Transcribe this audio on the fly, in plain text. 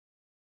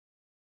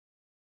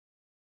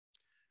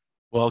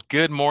Well,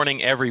 good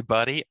morning,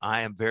 everybody.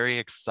 I am very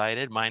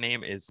excited. My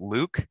name is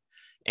Luke,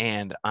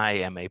 and I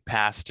am a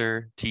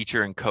pastor,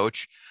 teacher, and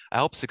coach. I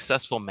help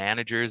successful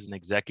managers and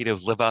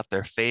executives live out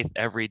their faith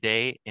every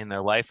day in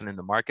their life and in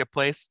the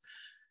marketplace.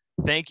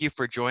 Thank you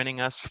for joining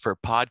us for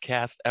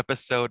podcast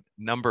episode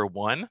number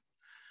 1.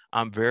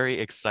 I'm very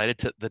excited.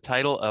 The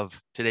title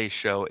of today's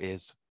show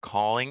is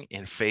Calling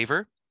in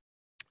Favor.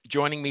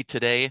 Joining me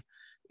today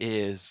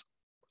is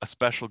a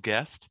special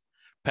guest,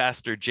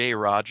 Pastor Jay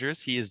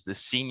Rodgers. He is the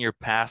senior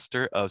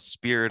pastor of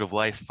Spirit of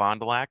Life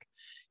Fond du Lac.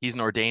 He's an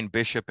ordained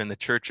bishop in the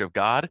Church of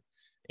God.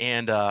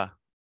 And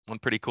one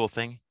pretty cool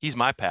thing, he's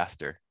my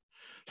pastor.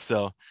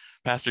 So,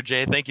 Pastor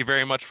Jay, thank you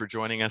very much for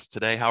joining us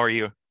today. How are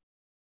you?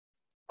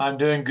 I'm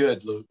doing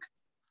good, Luke.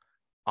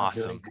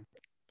 Awesome.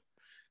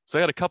 So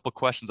I got a couple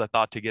questions I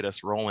thought to get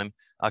us rolling.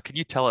 Can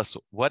you tell us,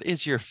 what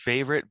is your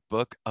favorite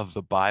book of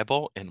the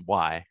Bible and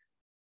why?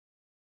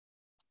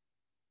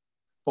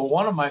 Well,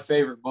 one of my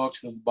favorite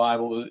books of the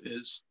Bible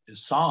is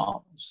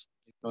Psalms,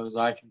 because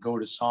I can go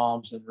to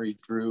Psalms and read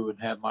through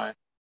and have my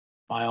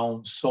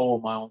own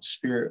soul, my own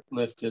spirit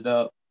lifted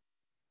up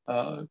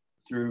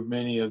through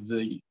many of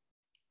the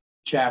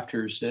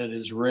chapters that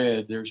is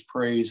read. There's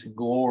praise and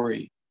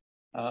glory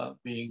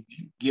being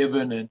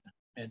given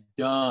and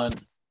done,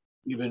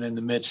 even in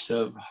the midst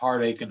of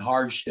heartache and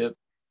hardship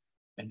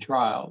and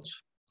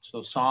trials.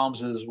 So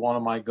Psalms is one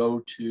of my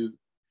go-to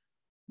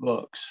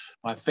books.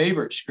 My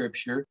favorite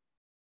scripture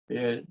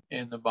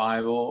in the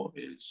Bible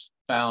is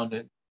found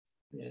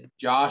in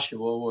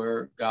Joshua,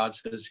 where God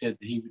says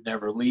he would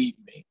never leave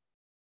me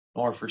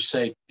nor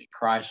forsake me.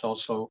 Christ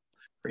also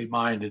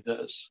reminded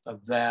us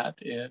of that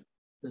in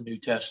the New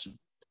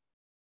Testament.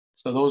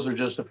 So those are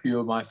just a few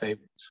of my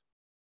favorites.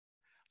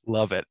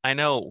 Love it. I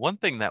know one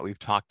thing that we've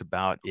talked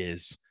about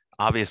is,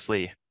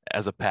 obviously,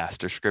 as a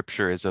pastor,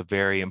 scripture is a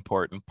very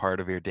important part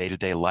of your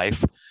day-to-day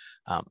life.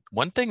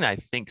 One thing that I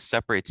think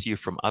separates you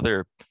from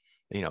other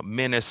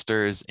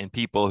ministers and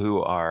people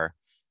who are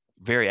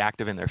very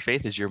active in their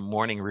faith is your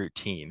morning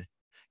routine.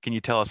 Can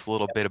you tell us a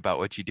little bit about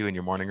what you do in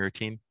your morning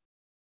routine?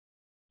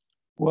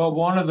 Well,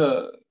 one of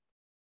the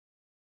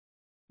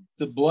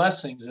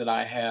blessings that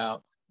I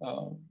have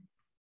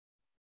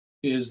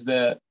is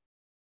that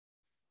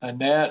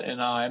Annette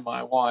and I,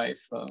 my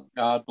wife,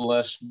 God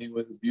blessed me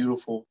with a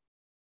beautiful,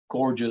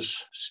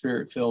 gorgeous,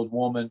 spirit-filled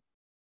woman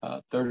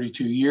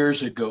 32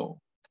 years ago.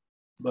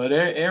 But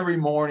every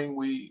morning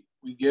we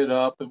get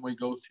up and we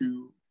go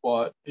through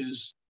what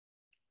is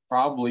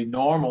probably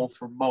normal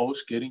for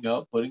most: getting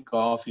up, putting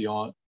coffee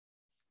on,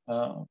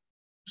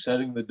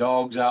 setting the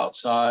dogs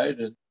outside,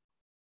 and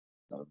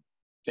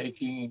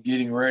taking and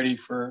getting ready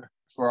for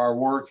our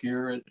work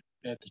here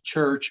at the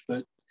church.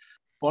 But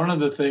one of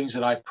the things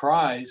that I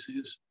prize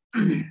is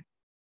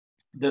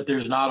that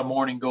there's not a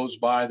morning goes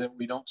by that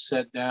we don't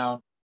sit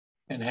down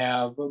and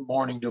have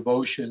morning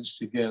devotions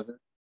together.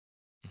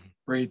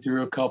 Read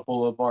through a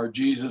couple of our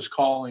Jesus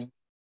Calling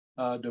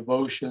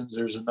devotions.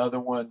 There's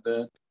another one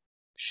that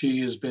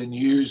she has been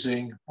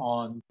using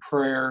on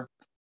prayer.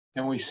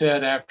 And we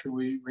said, after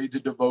we read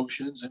the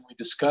devotions and we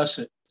discuss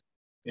it,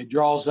 it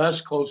draws us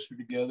closer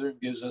together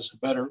and gives us a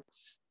better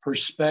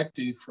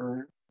perspective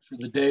for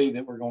the day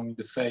that we're going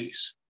to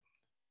face.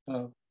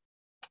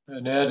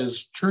 Annette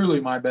is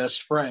truly my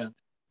best friend,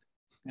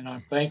 and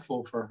I'm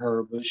thankful for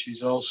her, but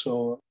she's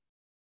also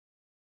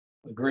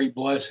a great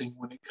blessing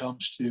when it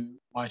comes to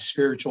my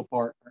spiritual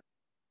partner.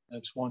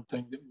 That's one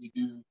thing that we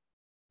do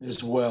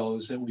as well,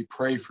 is that we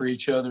pray for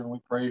each other, and we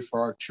pray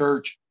for our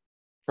church,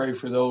 pray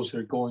for those that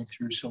are going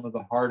through some of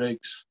the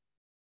heartaches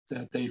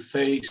that they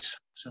face,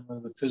 some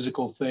of the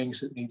physical things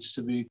that needs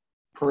to be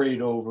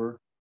prayed over.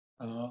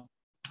 And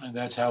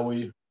that's how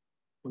we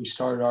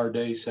start our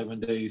day 7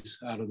 days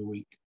out of the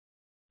week.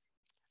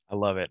 I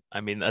love it.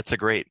 I mean, that's a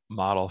great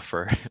model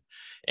for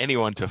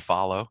anyone to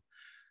follow.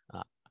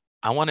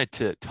 I wanted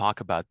to talk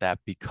about that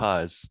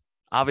because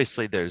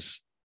obviously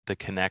there's the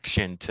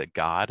connection to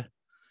God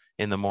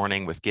in the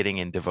morning with getting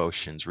in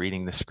devotions,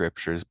 reading the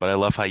scriptures, but I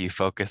love how you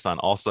focus on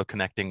also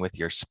connecting with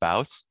your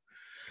spouse.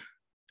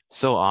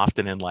 So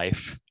often in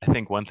life, I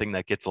think one thing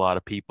that gets a lot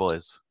of people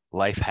is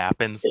life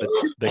happens.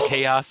 The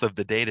chaos of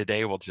the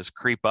day-to-day will just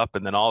creep up,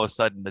 and then all of a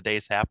sudden the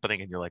day's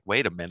happening and you're like,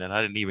 wait a minute, I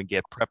didn't even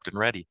get prepped and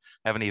ready.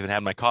 I haven't even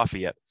had my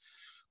coffee yet.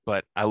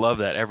 But I love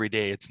that every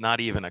day it's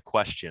not even a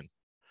question,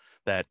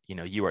 that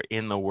you are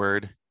in the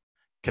Word,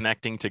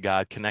 connecting to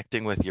God,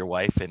 connecting with your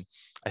wife. And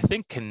I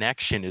think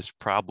connection is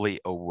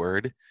probably a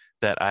word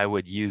that I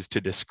would use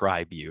to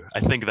describe you. I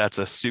think that's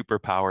a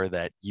superpower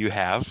that you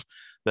have,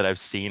 that I've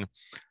seen,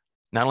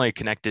 not only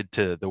connected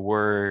to the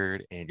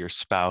Word and your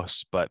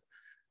spouse, but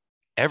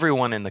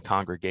everyone in the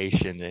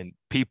congregation and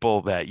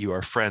people that you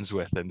are friends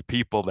with, and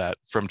people that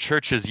from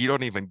churches you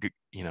don't even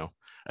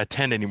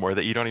attend anymore,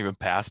 that you don't even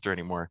pastor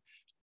anymore.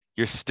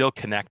 You're still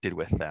connected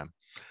with them.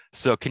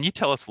 So can you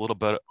tell us a little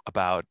bit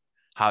about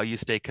how you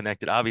stay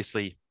connected?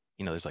 Obviously,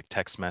 there's like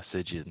text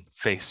message and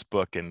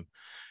Facebook and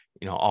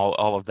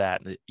all of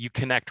that. You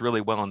connect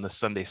really well in the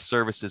Sunday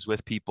services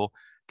with people.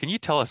 Can you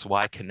tell us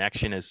why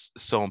connection is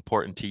so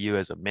important to you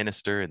as a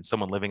minister and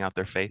someone living out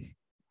their faith?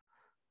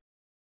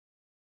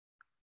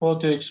 Well,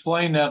 to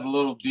explain that a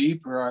little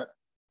deeper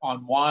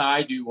on why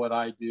I do what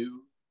I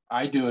do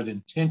it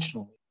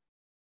intentionally.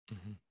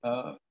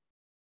 Mm-hmm.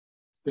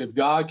 If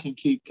God can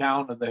keep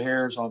count of the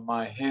hairs on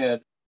my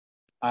head,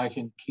 I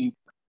can keep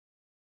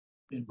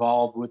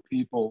involved with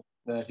people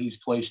that He's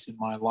placed in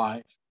my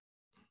life.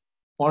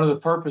 One of the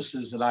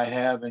purposes that I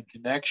have in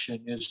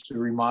connection is to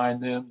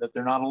remind them that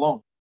they're not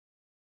alone.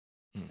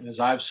 And as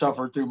I've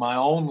suffered through my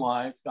own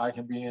life, I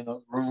can be in a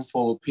room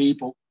full of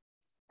people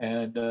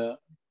and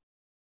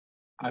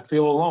I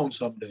feel alone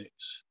some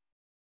days.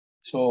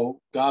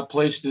 So God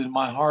placed it in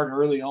my heart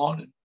early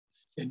on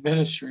in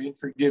ministry, and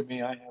forgive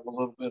me, I have a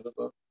little bit of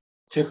a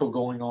tickle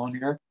going on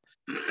here,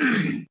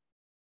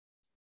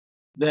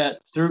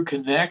 that through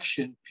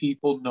connection,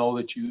 people know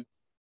that you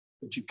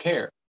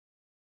care.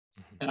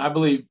 And I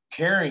believe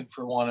caring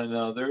for one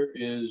another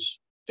is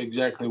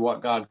exactly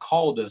what God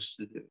called us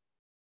to do.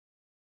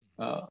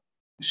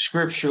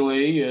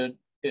 Scripturally,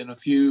 in a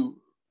few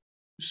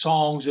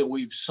songs that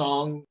we've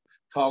sung,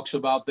 talks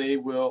about they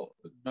will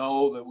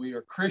know that we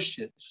are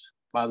Christians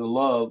by the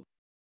love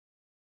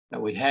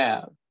that we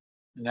have.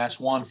 And that's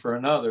one for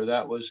another.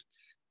 That was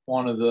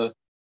one of the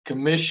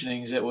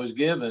commissionings that was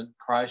given.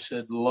 Christ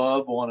said,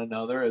 love one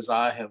another as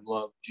I have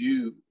loved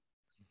you.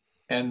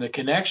 And the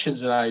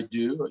connections that I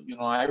do,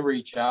 I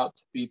reach out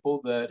to people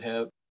that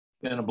have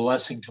been a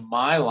blessing to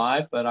my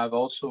life, but I've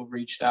also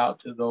reached out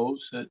to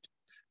those that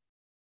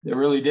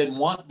really didn't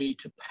want me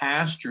to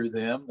pastor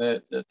them,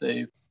 that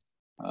they've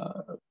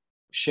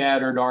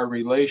shattered our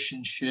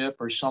relationship,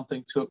 or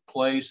something took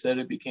place that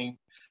it became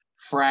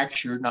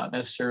fractured, not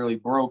necessarily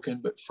broken,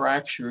 but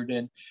fractured.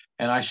 And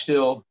I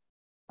still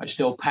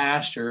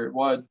pastor.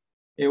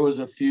 It was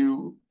a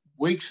few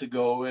weeks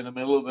ago in the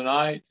middle of the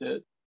night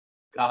that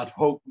God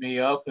woke me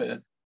up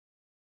and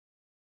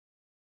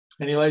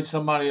He laid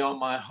somebody on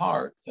my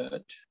heart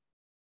that,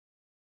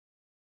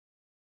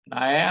 and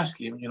I asked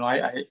him,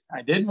 I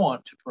did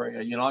want to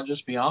pray. I'll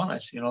just be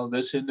honest,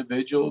 this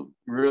individual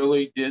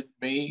really did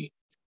me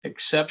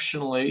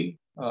exceptionally,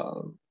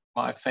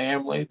 my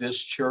family,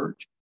 this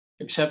church,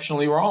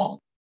 exceptionally wrong.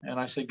 And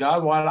I said,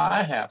 God, why did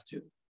I have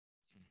to?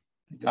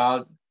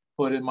 God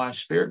put in my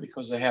spirit,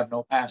 because they have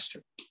no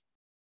pastor.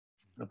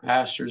 The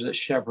pastor is a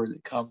shepherd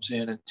that comes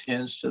in and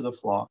tends to the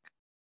flock.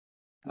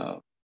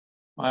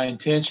 My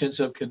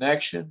intentions of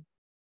connection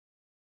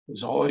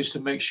is always to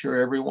make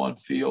sure everyone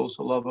feels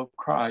the love of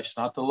Christ,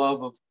 not the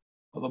love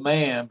of a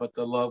man, but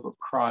the love of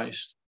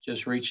Christ,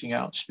 just reaching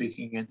out,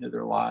 speaking into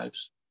their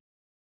lives,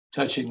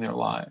 touching their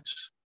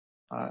lives.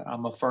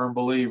 I'm a firm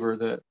believer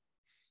that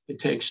it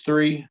takes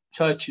 3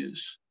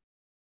 touches: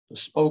 the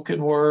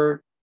spoken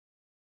word,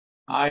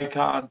 eye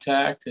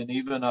contact, and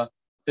even a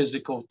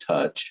physical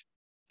touch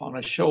on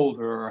a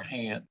shoulder or a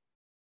hand.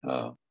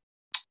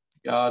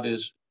 God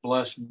has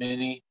blessed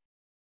many,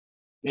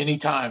 many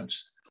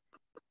times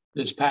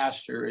this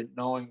pastor in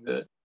knowing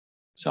that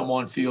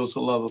someone feels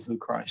the love of who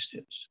Christ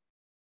is.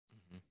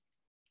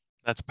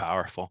 That's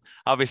powerful.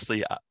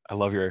 Obviously, I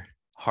love your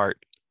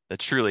heart.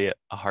 That's truly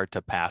a heart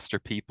to pastor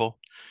people,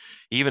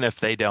 even if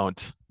they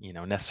don't,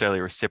 necessarily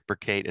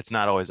reciprocate. It's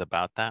not always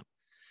about that.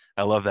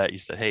 I love that you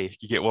said, hey,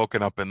 you get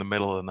woken up in the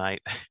middle of the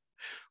night.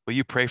 Will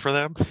you pray for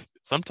them?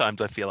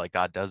 Sometimes I feel like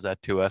God does that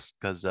to us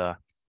because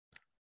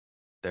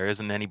there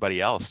isn't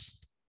anybody else.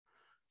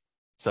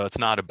 So it's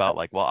not about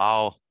like,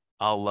 well,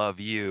 I'll love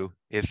you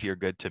if you're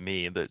good to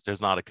me.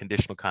 There's not a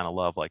conditional kind of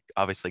love. Like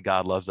obviously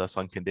God loves us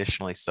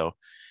unconditionally. So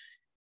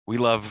we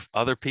love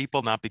other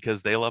people, not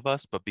because they love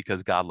us, but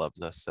because God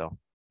loves us. So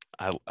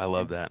I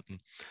love that.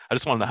 I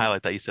just wanted to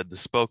highlight that you said the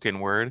spoken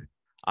word,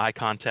 eye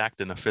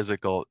contact, and a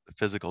physical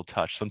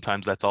touch.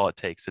 Sometimes that's all it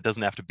takes. It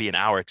doesn't have to be an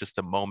hour. It's just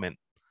a moment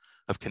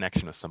of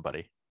connection with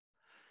somebody.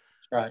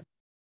 Right.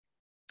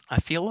 I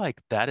feel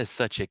like that is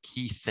such a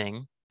key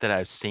thing that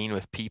I've seen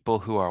with people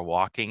who are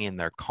walking in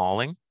their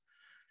calling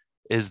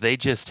is they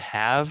just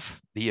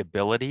have the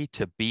ability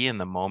to be in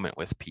the moment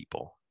with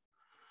people.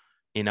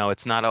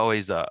 It's not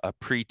always a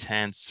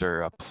pretense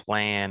or a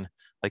plan.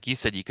 Like you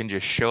said, you can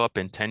just show up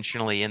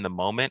intentionally in the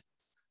moment.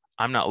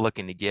 I'm not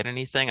looking to get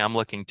anything. I'm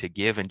looking to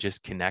give and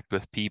just connect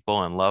with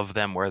people and love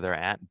them where they're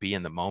at and be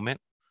in the moment.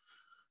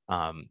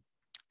 I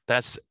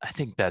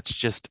think that's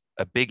just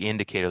a big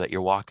indicator that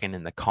you're walking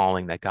in the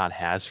calling that God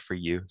has for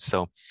you.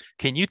 So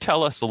can you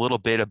tell us a little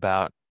bit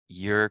about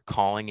your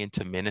calling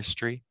into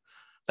ministry,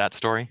 that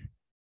story?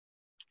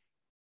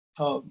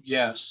 Oh,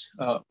 yes.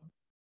 I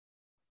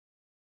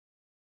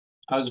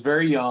was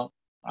very young.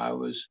 I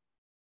was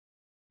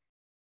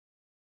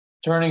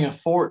turning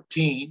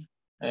 14,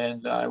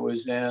 and I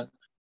was in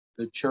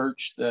the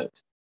church that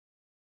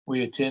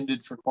we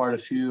attended for quite a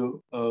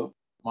few of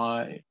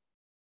my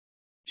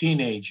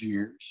teenage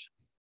years.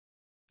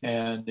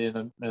 And in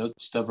the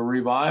midst of a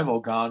revival,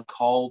 God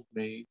called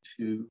me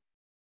to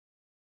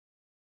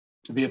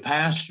be a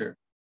pastor.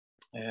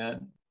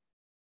 And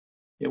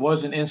it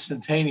wasn't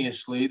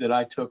instantaneously that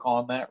I took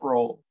on that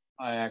role.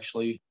 I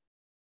actually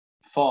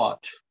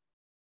fought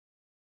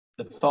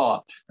the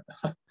thought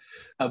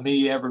of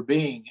me ever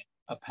being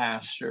a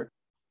pastor.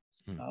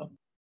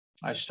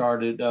 I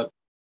started up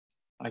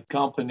my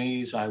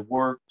companies. I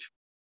worked.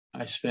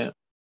 I spent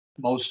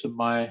most of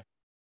my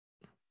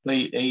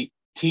late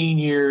 18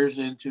 years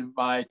into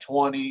my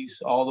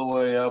 20s, all the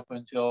way up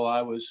until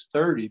I was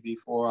 30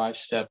 before I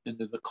stepped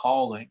into the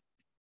calling.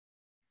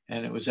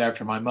 And it was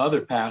after my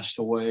mother passed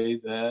away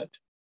that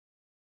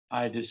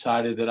I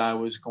decided that I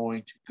was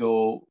going to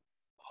go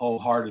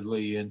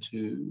wholeheartedly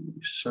into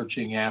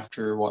searching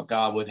after what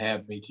God would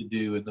have me to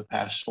do in the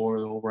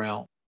pastoral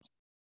realm.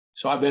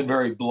 So I've been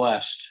very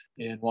blessed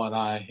in what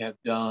I have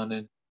done,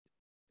 and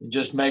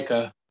just make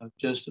a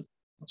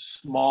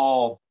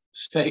small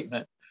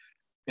statement.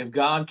 If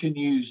God can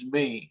use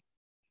me,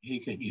 he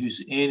can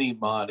use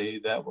anybody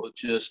that will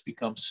just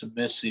become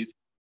submissive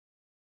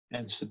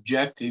and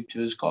subjective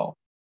to his call.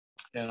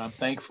 And I'm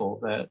thankful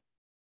that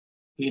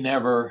he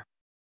never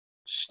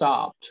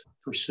stopped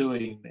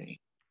pursuing me.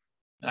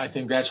 And I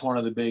think that's one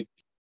of the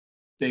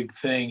big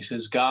things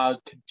is God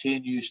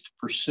continues to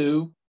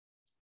pursue.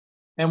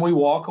 And we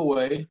walk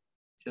away,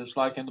 just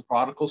like in the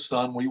prodigal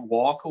son, we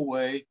walk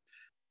away,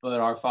 but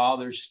our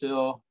Father's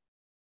still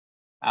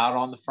out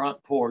on the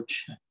front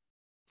porch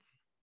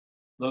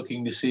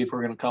looking to see if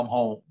we're going to come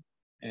home.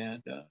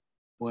 And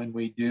when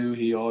we do,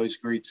 he always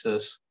greets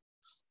us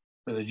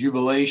with a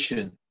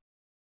jubilation.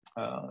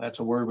 That's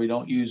a word we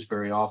don't use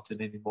very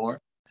often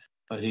anymore.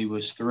 But he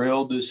was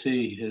thrilled to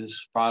see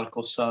his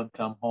prodigal son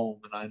come home.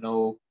 And I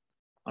know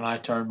when I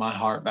turned my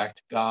heart back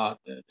to God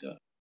that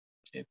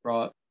it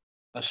brought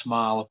a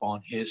smile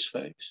upon his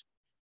face.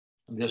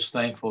 I'm just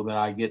thankful that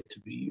I get to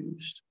be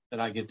used, that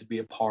I get to be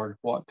a part of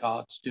what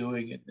God's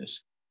doing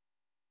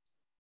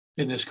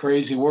in this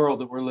crazy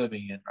world that we're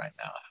living in right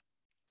now.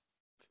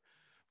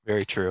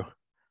 Very true.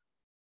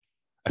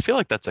 I feel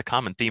like that's a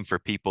common theme for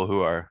people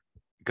who are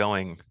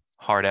going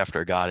hard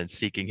after God and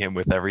seeking him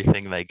with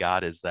everything they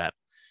got, is that,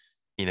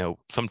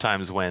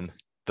 sometimes when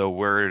the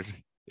word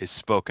is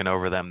spoken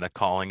over them, the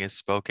calling is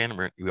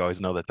spoken. We always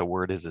know that the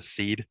word is a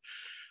seed.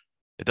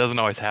 It doesn't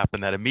always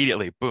happen that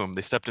immediately, boom,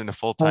 they stepped into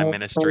full-time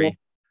ministry,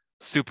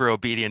 super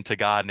obedient to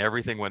God, and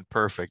everything went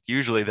perfect.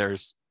 Usually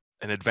there's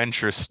an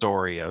adventurous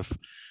story of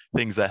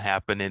things that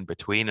happen in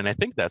between. And I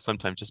think that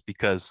sometimes just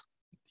because,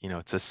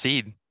 it's a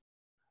seed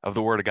of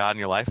the word of God in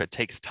your life, it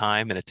takes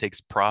time and it takes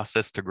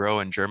process to grow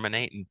and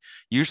germinate. And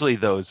usually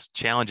those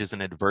challenges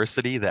and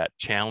adversity that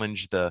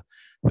challenge the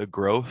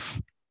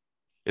growth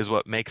is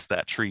what makes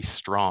that tree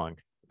strong.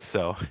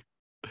 So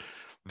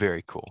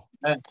very cool.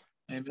 Amen.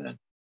 Amen.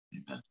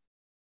 Amen.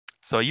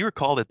 So you were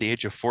called at the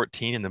age of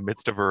 14 in the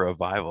midst of a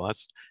revival.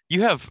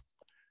 You have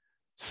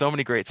so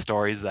many great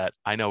stories that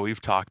I know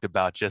we've talked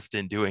about just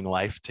in doing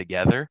life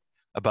together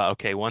about,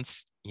 okay,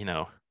 once,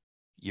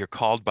 you're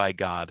called by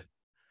God,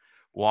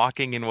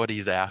 walking in what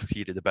he's asked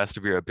you to the best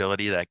of your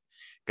ability, that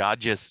God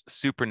just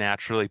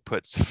supernaturally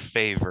puts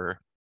favor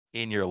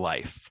in your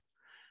life.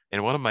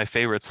 And one of my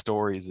favorite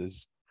stories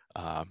is,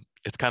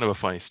 it's kind of a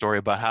funny story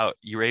about how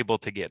you're able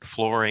to get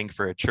flooring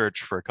for a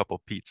church for a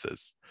couple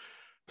pizzas.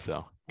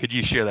 So could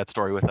you share that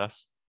story with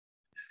us?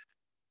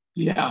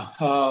 Yeah.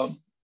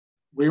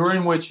 We were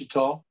in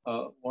Wichita,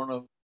 one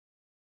of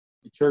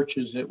the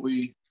churches that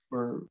we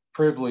were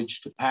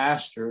privileged to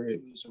pastor.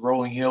 It was the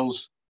Rolling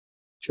Hills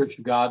Church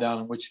of God down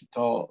in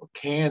Wichita,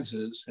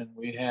 Kansas. And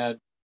we had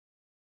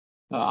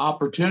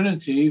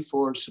opportunity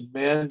for some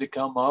men to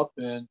come up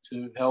and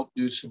to help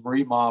do some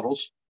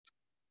remodels.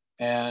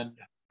 And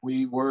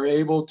we were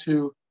able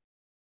to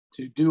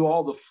do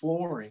all the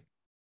flooring.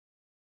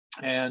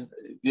 And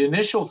the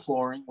initial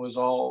flooring was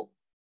all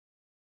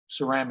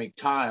ceramic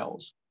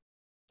tiles.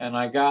 And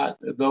I got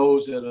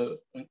those at an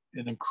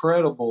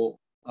incredible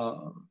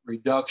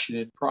reduction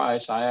in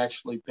price. I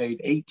actually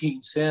paid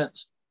 18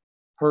 cents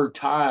per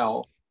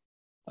tile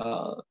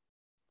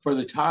for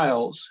the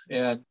tiles.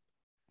 And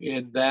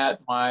in that,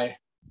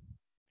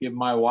 give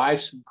my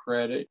wife some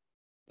credit.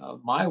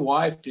 My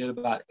wife did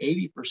about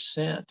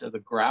 80% of the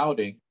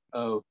grouting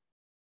of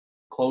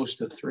close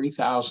to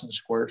 3,000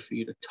 square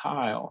feet of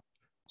tile.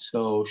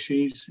 So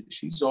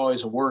she's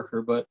always a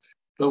worker, but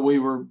we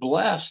were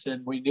blessed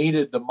and we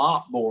needed the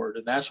mop board,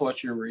 and that's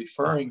what you're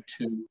referring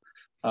to,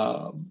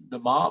 the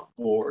mop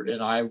board.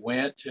 And I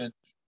went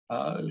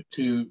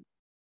to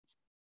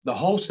the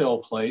wholesale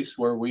place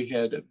where we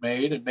had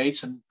made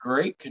some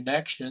great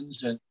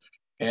connections,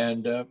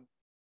 and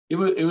it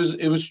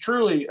was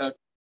truly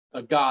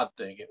a God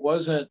thing. It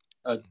wasn't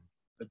a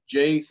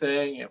Jay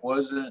thing. It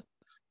wasn't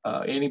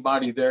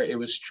anybody there. It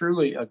was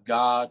truly a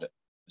God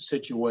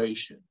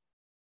situation.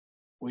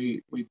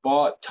 We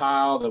bought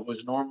tile that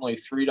was normally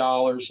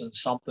 $3 and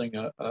something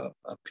a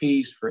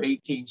piece for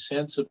 18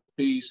 cents a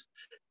piece,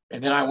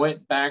 and then I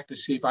went back to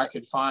see if I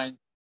could find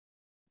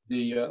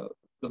the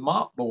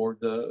mop board,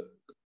 the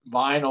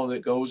vinyl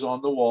that goes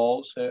on the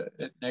walls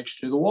next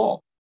to the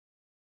wall.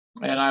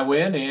 And I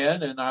went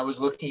in and I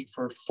was looking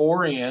for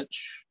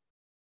 4-inch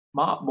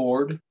mop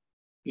board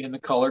in the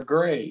color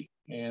gray.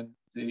 And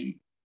the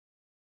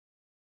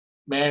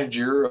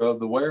manager of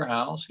the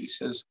warehouse, he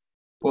says,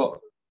 well,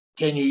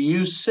 can you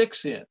use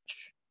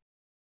 6-inch?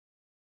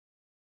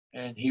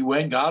 And he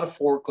went and got a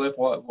forklift,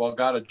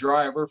 got a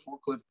driver,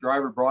 forklift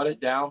driver brought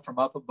it down from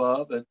up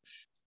above.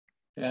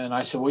 And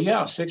I said, well,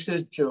 yeah,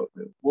 6-inch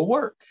will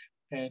work.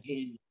 And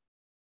he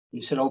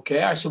said,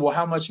 okay. I said, well,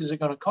 how much is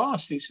it going to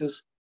cost? He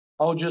says,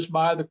 oh, just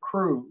buy the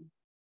crew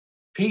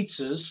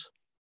pizzas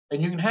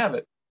and you can have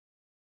it.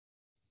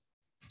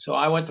 So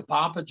I went to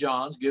Papa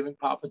John's, giving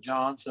Papa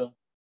John's a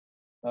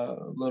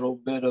little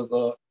bit of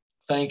a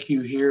thank you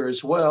here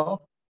as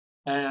well.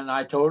 And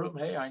I told him,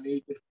 hey, I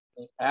need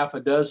half a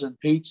dozen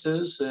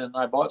pizzas, and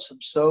I bought some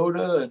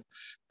soda,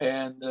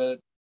 and the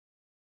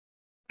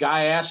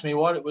guy asked me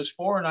what it was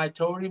for, and I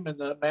told him, and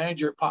the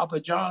manager at Papa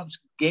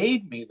John's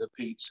gave me the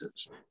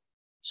pizzas.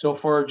 So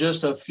for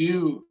just a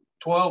few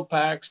 12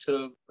 packs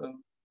of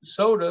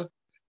soda,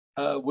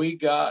 we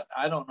got,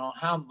 I don't know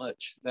how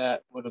much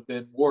that would have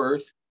been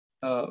worth,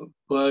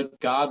 but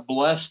God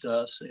blessed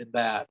us in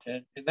that.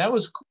 And that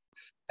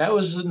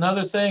was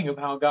another thing of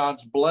how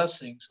God's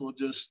blessings will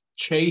just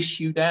chase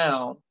you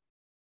down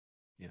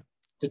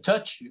to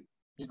touch you.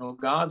 You know,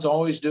 God's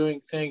always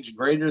doing things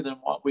greater than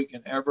what we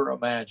can ever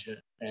imagine.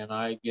 And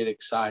I get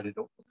excited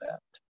over that.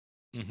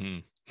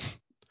 Mm-hmm.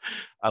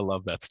 I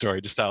love that story.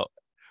 Just how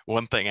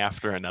one thing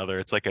after another,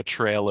 it's like a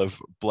trail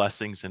of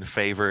blessings and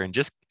favor, and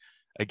just,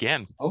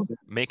 again,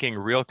 making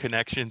real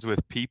connections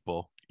with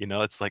people. You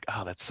know, it's like,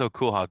 oh, that's so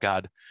cool how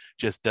God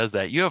just does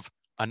that. You have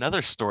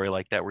another story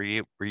like that where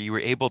you were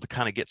able to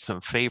kind of get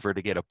some favor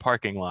to get a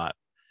parking lot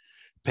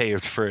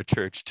paved for a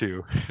church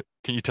too.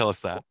 Can you tell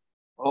us that?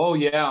 Oh,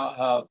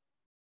 yeah.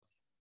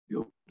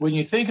 When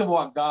you think of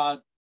what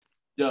God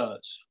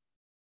does,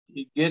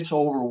 it gets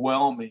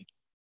overwhelming.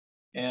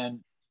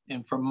 And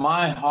from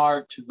my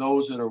heart to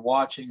those that are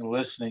watching and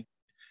listening,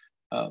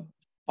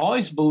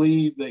 always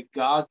believe that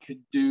God can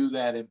do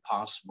that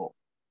impossible.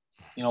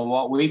 You know,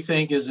 what we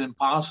think is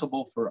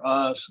impossible for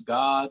us,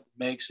 God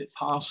makes it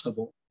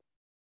possible.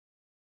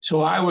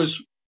 So I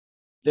was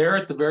there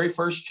at the very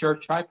first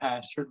church I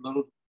pastored, a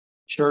little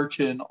church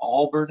in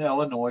Auburn,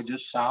 Illinois,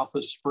 just south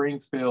of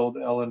Springfield,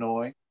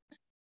 Illinois.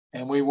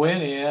 And we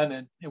went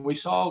in and we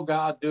saw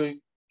God doing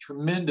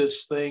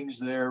tremendous things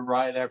there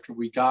right after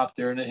we got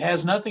there. And it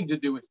has nothing to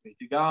do with me.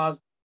 To God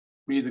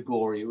be the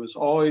glory. It was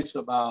always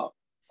about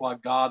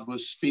what God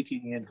was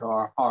speaking into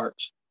our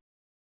hearts.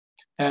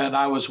 And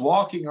I was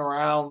walking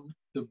around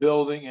the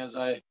building, as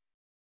I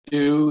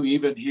do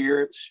even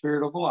here at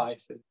Spirit of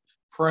Life, and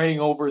praying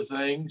over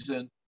things.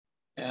 And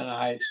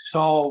I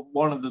saw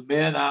one of the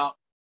men out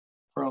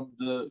from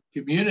the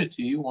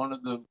community, one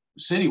of the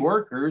city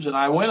workers, and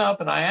I went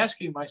up and I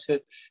asked him, I said,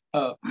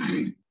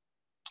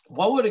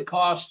 what would it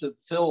cost to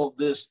fill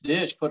this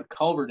ditch, put a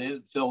culvert in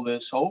and fill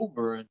this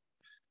over?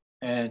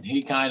 And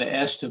he kind of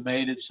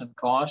estimated some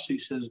costs. He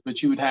says,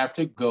 but you would have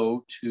to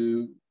go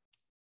to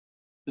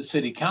the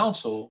city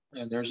council,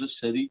 and there's a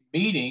city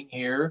meeting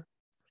here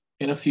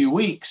in a few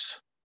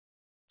weeks.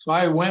 So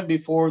I went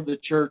before the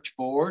church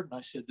board and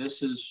I said,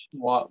 this is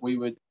what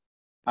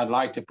I'd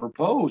like to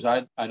propose.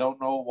 I don't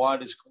know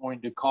what it's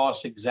going to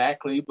cost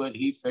exactly, but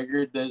he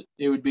figured that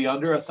it would be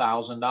under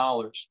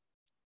 $1,000.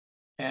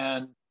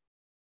 And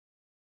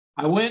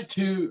I went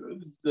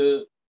to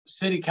the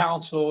city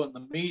council and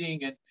the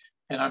meeting,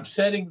 and I'm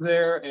sitting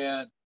there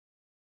and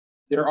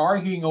they're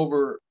arguing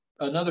over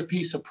another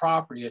piece of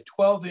property, a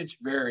 12-inch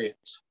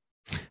variance.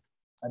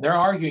 And they're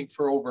arguing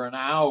for over an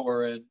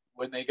hour. And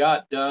when they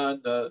got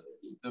done, the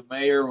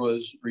mayor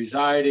was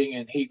residing,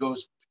 and he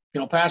goes, you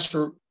know,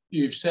 Pastor,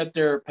 you've sat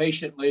there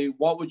patiently.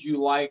 What would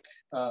you like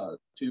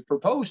to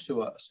propose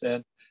to us?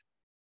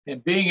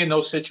 And being in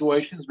those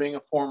situations, being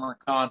a former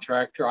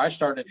contractor, I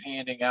started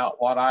handing out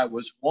what I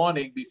was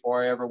wanting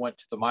before I ever went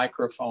to the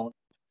microphone.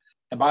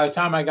 And by the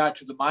time I got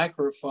to the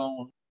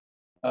microphone,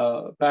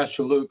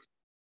 Pastor Luke,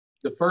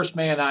 the first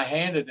man I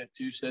handed it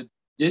to said,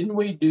 didn't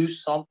we do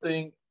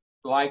something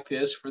like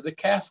this for the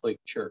Catholic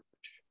Church?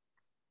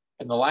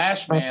 And the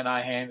last man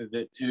I handed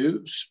it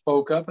to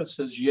spoke up and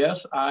says,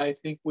 yes, I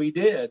think we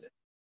did.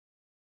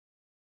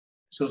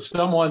 So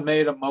someone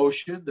made a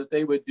motion that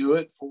they would do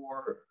it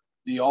for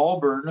the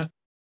Auburn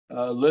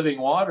Living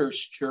Waters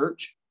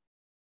Church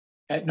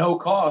at no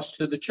cost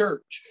to the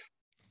church.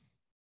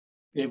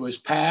 It was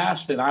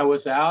passed, and I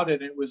was out,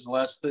 and it was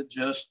less than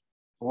it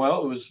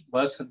was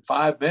less than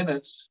 5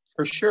 minutes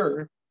for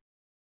sure.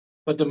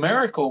 But the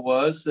miracle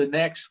was the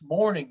next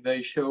morning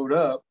they showed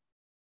up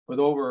with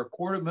over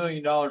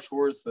 $250,000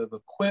 worth of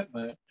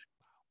equipment,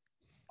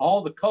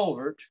 all the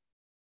culvert.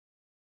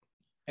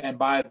 And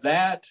by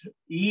that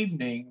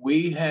evening,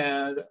 we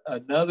had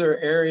another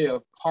area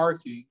of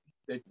parking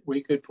that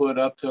we could put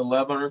up to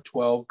 11 or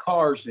 12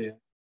 cars in.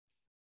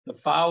 The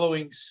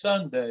following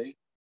Sunday,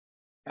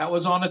 that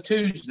was on a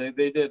Tuesday,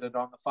 they did it.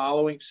 On the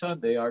following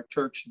Sunday, our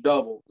church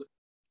doubled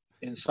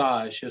in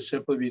size, just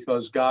simply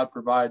because God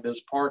provided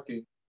us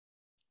parking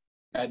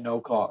at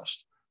no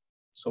cost.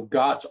 So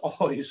God's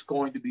always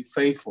going to be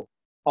faithful,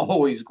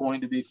 always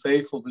going to be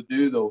faithful to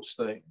do those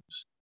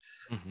things.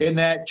 Mm-hmm. In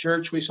that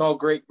church, we saw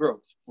great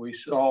growth. We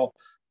saw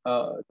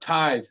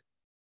tithe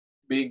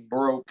being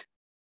broke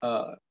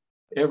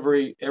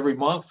every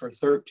month for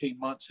 13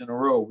 months in a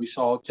row. We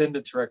saw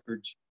attendance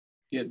records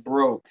get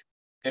broke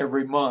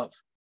every month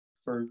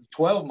for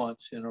 12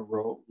 months in a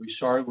row. We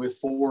started with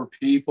 4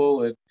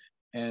 people,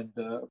 and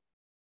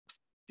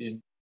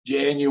in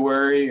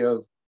January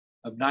of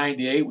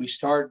 98, we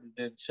started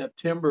in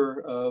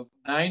September of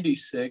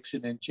 96,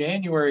 and in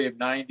January of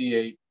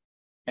 98,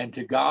 and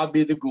to God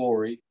be the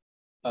glory,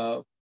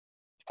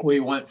 we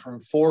went from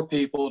 4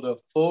 people to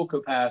full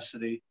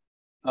capacity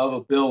of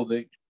a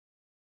building,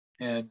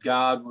 and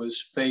God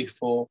was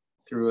faithful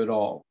through it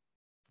all.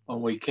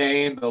 When we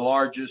came, the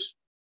largest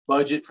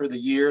budget for the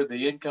year,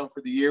 the income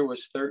for the year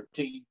was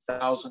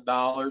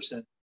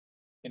 $13,000,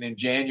 and in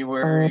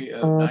January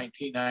of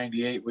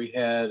 1998, we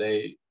had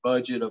a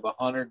budget of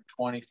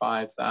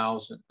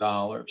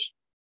 $125,000.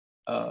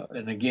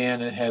 And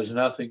again, it has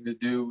nothing to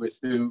do with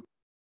who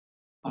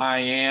I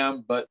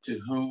am, but to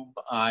whom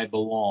I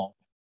belong,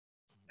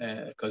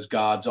 because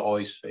God's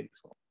always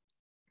faithful.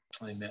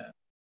 Amen.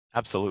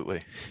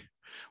 Absolutely.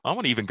 Well, I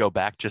want to even go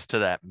back just to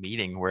that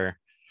meeting where,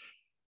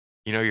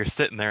 you're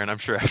sitting there, and I'm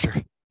sure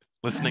after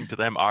listening to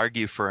them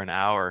argue for an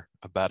hour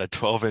about a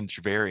 12-inch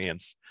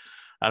variance,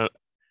 I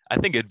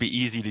think it'd be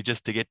easy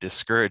to get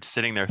discouraged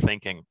sitting there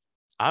thinking,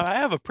 I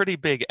have a pretty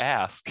big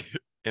ask.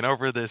 And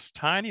over this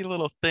tiny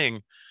little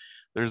thing,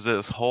 there's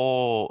this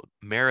whole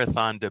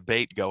marathon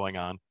debate going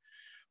on.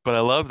 But I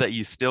love that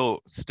you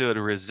still stood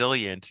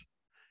resilient.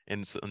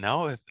 And so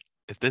now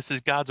if this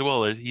is God's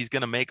will, he's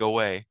going to make a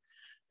way.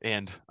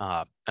 And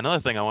another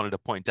thing I wanted to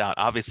point out,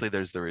 obviously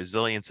there's the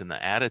resilience and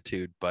the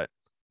attitude, but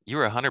you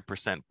were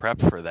 100%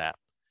 prepped for that.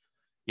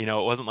 It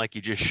wasn't like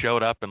you just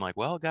showed up and like,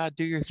 well, God,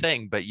 do your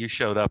thing. But you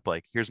showed up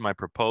like, here's my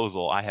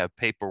proposal. I have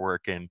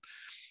paperwork, and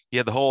you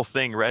had the whole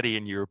thing ready,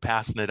 and you were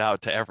passing it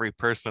out to every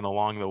person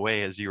along the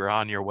way as you were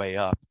on your way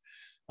up.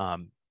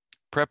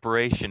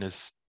 Preparation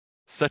is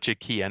such a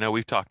key. I know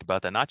we've talked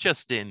about that, not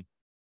just in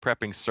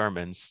prepping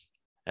sermons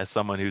as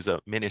someone who's a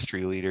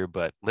ministry leader,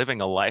 but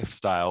living a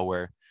lifestyle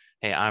where,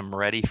 hey, I'm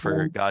ready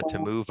for God to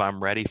move.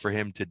 I'm ready for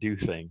him to do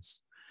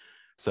things.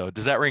 So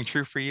does that ring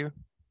true for you?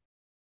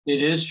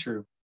 It is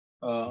true.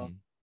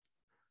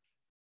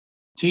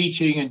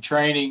 Teaching and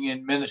training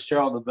in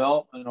ministerial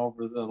development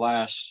over the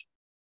last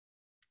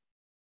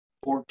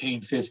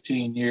 14,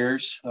 15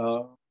 years,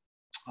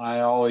 I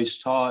always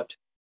taught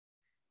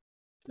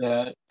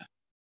that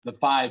the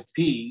 5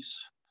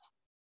 P's,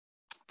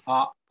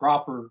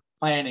 proper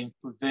planning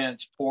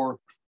prevents poor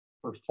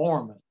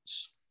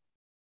performance.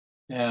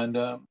 And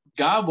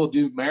God will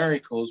do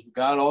miracles, but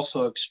God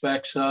also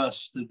expects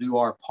us to do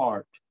our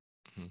part.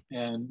 Mm-hmm.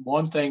 And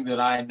one thing that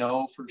I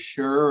know for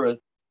sure,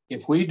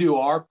 if we do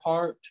our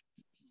part,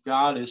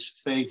 God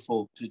is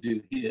faithful to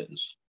do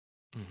his.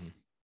 Mm-hmm.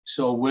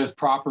 So with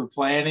proper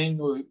planning,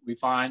 we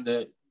find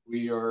that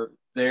we are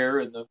there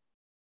in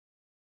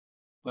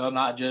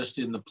not just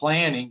in the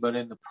planning, but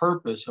in the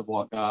purpose of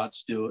what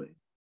God's doing.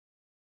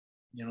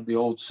 The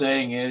old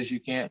saying is, you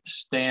can't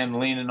stand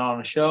leaning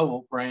on a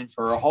shovel praying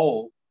for a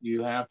hole.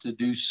 You have to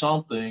do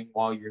something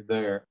while you're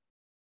there.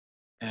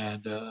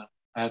 And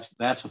that's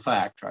a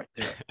fact right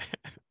there.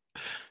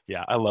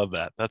 Yeah, I love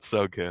that. That's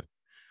so good.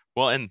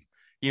 Well, and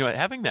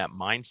having that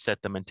mindset,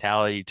 the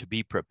mentality to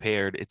be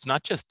prepared, it's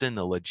not just in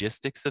the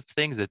logistics of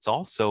things, it's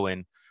also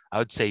in, I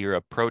would say, your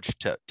approach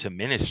to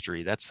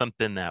ministry. That's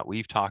something that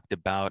we've talked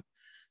about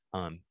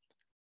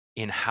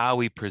in how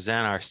we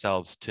present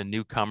ourselves to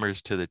newcomers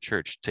to the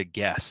church, to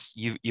guests.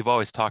 You've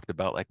always talked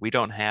about, like, we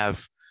don't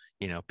have,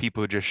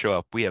 people who just show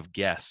up. We have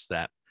guests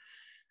that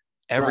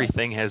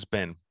everything has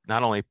been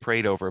not only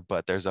prayed over,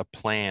 but there's a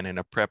plan and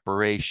a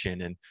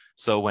preparation. And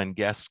so when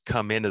guests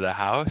come into the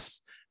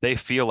house, they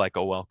feel like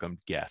a welcomed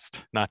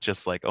guest, not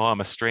just like, oh,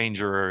 I'm a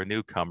stranger or a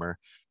newcomer,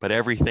 but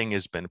everything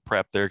has been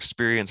prepped. Their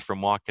experience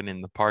from walking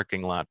in the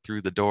parking lot,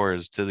 through the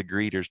doors, to the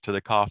greeters, to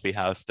the coffee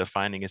house, to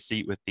finding a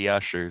seat with the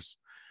ushers,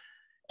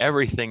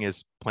 everything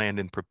is planned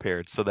and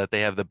prepared so that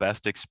they have the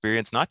best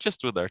experience, not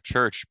just with our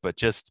church, but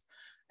just,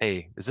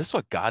 hey, is this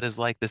what God is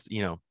like? This,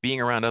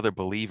 being around other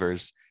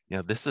believers,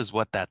 this is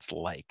what that's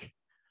like.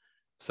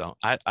 So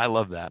I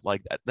love that.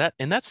 Like that.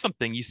 And that's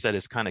something you said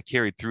is kind of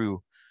carried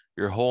through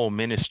your whole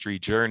ministry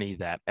journey,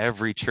 that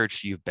every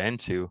church you've been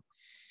to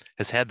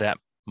has had that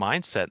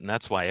mindset. And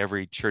that's why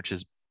every church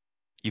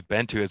you've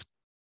been to has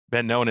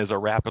been known as a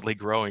rapidly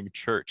growing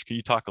church. Can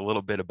you talk a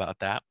little bit about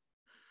that?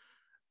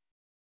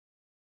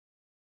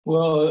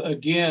 Well,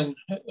 again,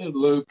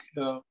 Luke,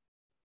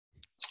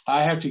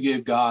 I have to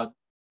give God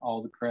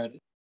all the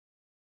credit.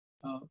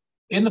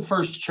 In the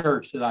first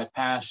church that I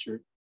pastored,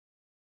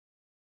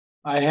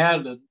 I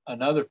had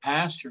another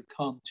pastor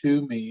come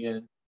to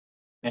me,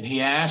 and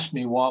he asked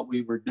me what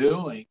we were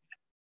doing.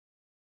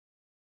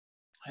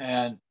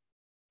 And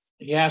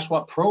he asked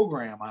what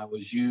program I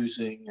was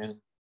using. And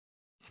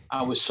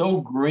I was so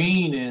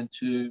green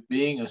into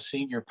being a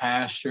senior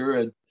pastor.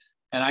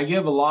 And I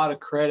give a lot of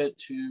credit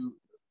to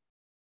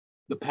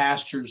the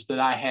pastors that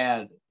I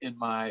had in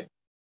my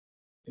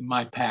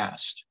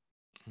past.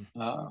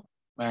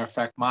 Matter of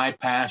fact, my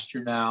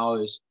pastor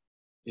now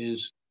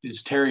is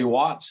Terry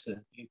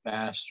Watson. He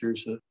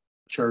pastors a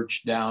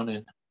church down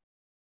in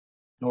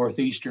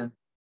northeastern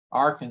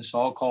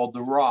Arkansas called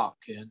The Rock,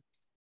 and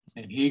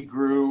he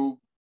grew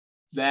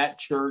that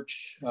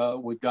church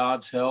with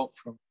God's help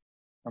from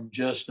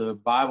just a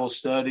Bible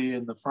study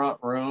in the front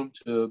room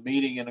to a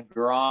meeting in a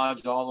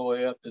garage, all the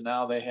way up to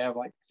now they have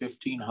like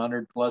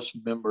 1,500 plus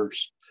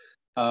members.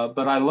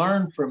 But I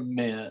learned from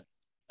men.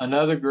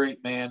 Another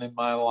great man in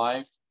my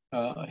life,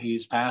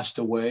 he's passed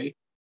away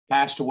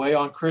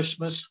on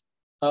Christmas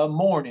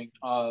morning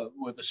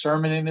with a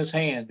sermon in his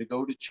hand to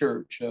go to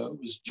church. It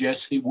was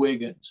Jesse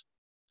Wiggins,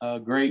 a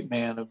great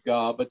man of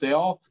God. But they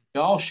all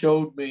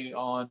showed me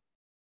on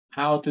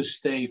how to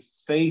stay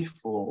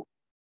faithful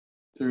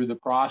through the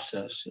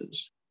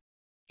processes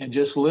and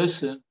just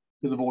listen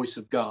to the voice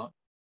of God.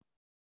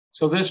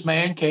 So this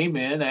man came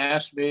in,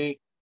 asked me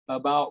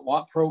about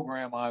what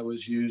program I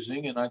was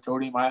using, and I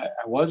told him I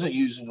wasn't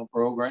using a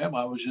program.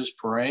 I was just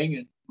praying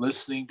and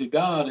listening to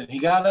God, and he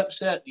got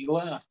upset and he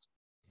left.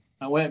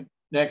 I went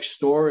next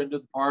door into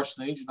the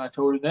parsonage, and I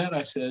told him that.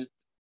 I said,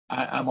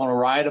 I'm going to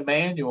write a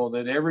manual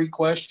that every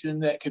question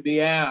that could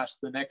be asked,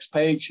 the next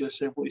page just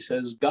simply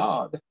says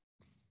God.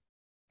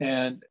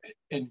 And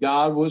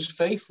God was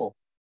faithful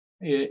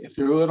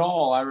through it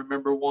all. I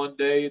remember one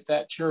day at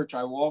that church,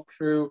 I walked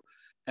through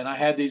and I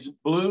had these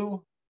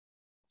blue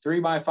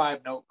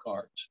 3x5 note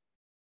cards.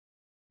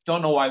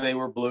 Don't know why they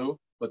were blue,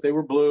 but they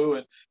were blue.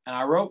 And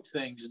I wrote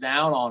things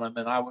down on them,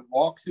 and I would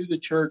walk through the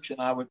church and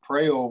I would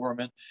pray over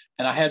them.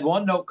 And I had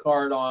one note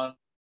card on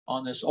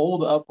this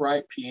old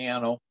upright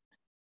piano,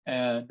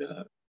 and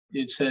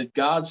it said,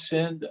 God,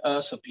 send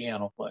us a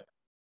piano player.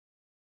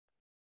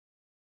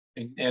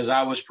 And as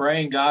I was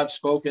praying, God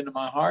spoke into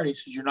my heart. He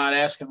said, you're not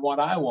asking what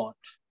I want.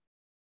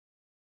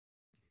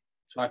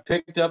 So I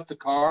picked up the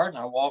card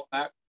and I walked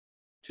back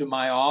to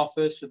my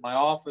office. And my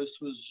office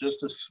was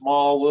just a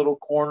small little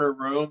corner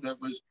room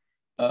that was,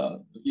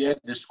 you had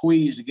to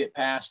squeeze to get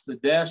past the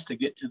desk to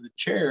get to the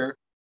chair.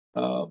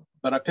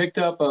 But I picked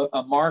up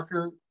a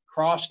marker,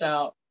 crossed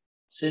out,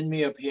 send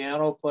me a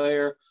piano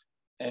player.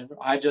 And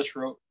I just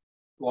wrote,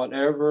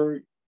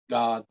 whatever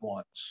God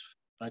wants.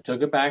 I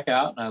took it back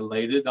out and I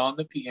laid it on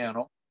the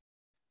piano.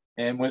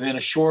 And within a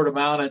short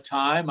amount of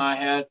time,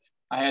 I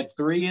had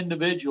 3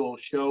 individuals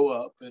show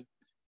up,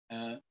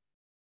 and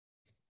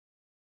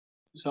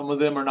some of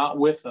them are not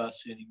with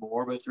us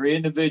anymore, but 3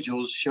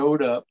 individuals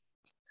showed up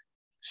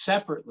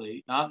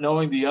separately, not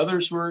knowing the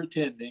others were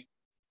attending.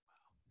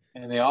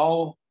 And they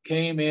all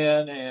came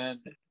in, and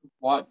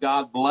what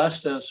God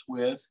blessed us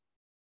with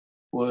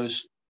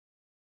was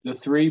the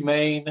 3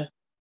 main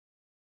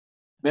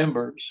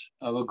members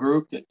of a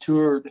group that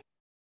toured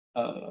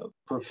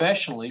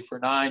professionally for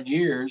 9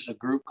 years, a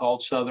group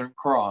called Southern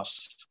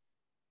Cross.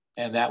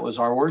 And that was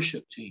our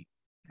worship team.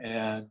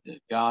 And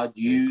God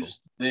used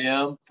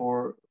them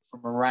for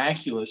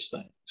miraculous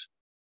things.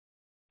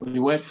 We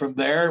went from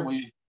there,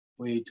 and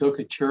we took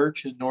a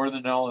church in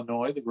Northern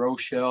Illinois, the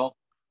Rochelle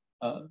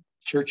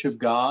Church of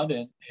God,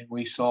 and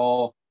we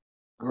saw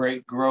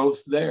great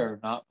growth there,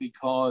 not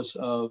because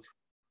of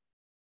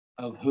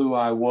who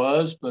I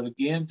was, but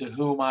again, to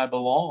whom I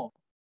belong.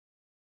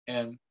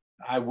 And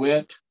I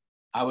would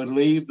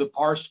leave the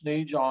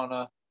parsonage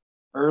on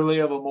early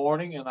of a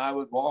morning, and I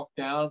would walk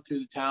down to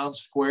the town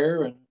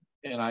square,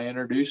 and I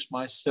introduced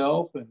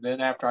myself. And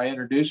then after I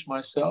introduced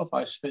myself,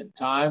 I spent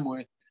time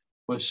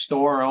with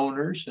store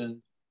owners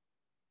and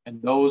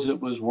those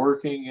that was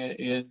working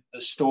in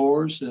the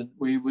stores. And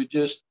we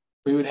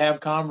would have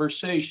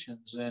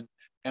conversations,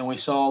 and we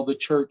saw the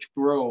church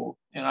grow.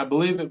 And I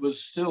believe it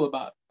was still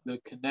about the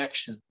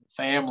connection, the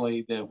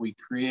family that we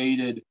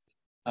created,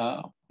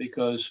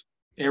 because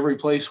every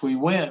place we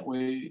went,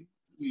 we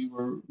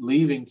were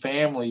leaving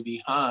family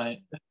behind.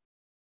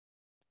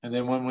 And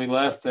then when we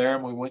left there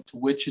and we went to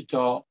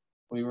Wichita,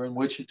 we were in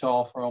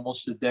Wichita for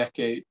almost a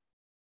decade.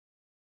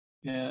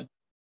 And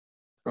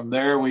from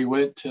there we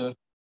went to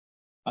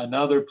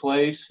another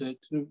place. It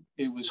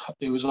was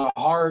a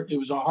hard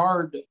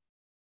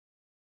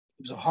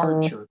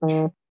church,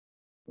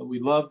 but we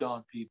loved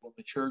on people.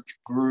 The church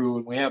grew,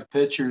 and we have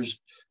pictures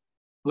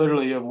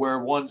literally of where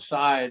one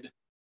side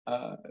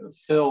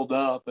filled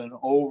up and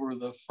over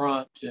the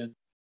front, and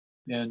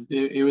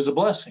it was a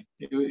blessing.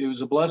 It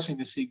was a blessing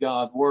to see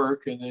God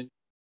work. And then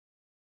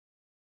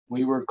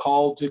we were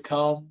called to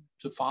come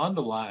to Fond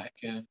du Lac,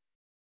 and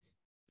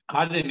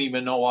I didn't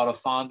even know what a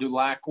Fond du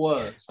Lac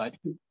was.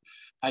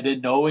 I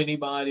didn't know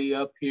anybody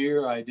up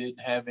here. I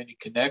didn't have any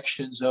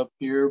connections up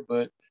here,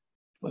 but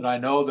I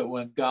know that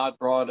when God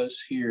brought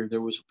us here,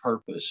 there was a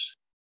purpose.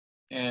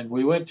 And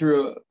we went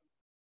through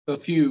a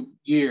few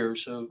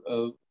years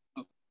of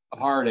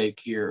heartache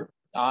here,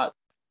 not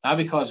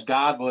because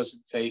God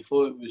wasn't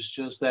faithful. It was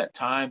just that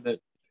time that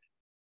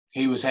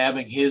he was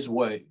having his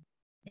way.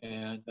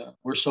 And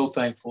we're so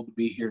thankful to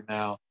be here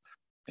now.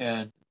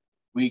 And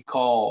we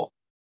call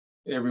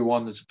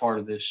everyone that's a part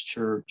of this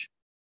church,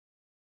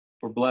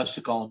 we're blessed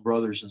to call them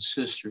brothers and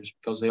sisters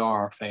because they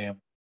are our family.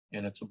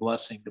 And it's a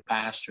blessing to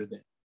pastor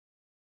them.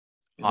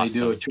 And awesome. They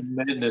do a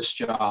tremendous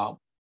job.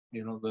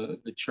 You know,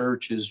 the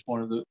church is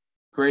one of the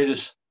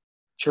greatest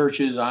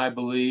churches, I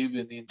believe,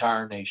 in the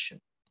entire nation.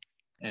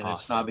 And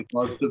It's not Awesome.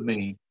 because of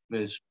me,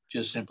 it's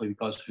just simply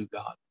because of who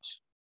God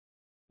is.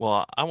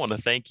 Well, I want to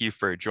thank you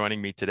for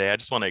joining me today. I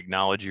just want to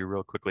acknowledge you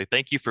real quickly.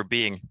 Thank you for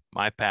being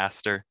my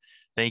pastor.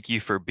 Thank you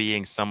for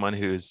being someone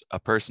who's a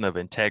person of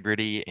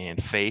integrity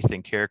and faith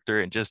and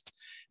character and just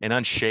an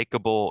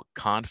unshakable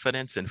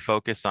confidence and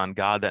focus on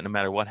God that no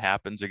matter what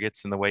happens or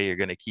gets in the way, you're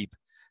going to keep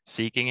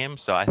seeking Him.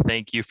 So I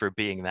thank you for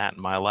being that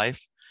in my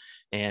life.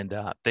 And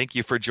thank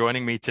you for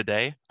joining me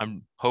today.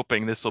 I'm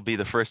hoping this will be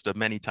the first of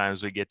many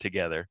times we get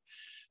together.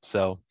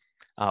 So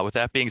with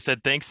that being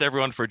said, thanks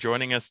everyone for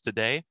joining us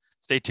today.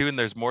 Stay tuned.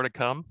 There's more to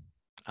come.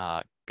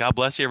 God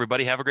bless you,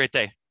 everybody. Have a great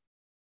day.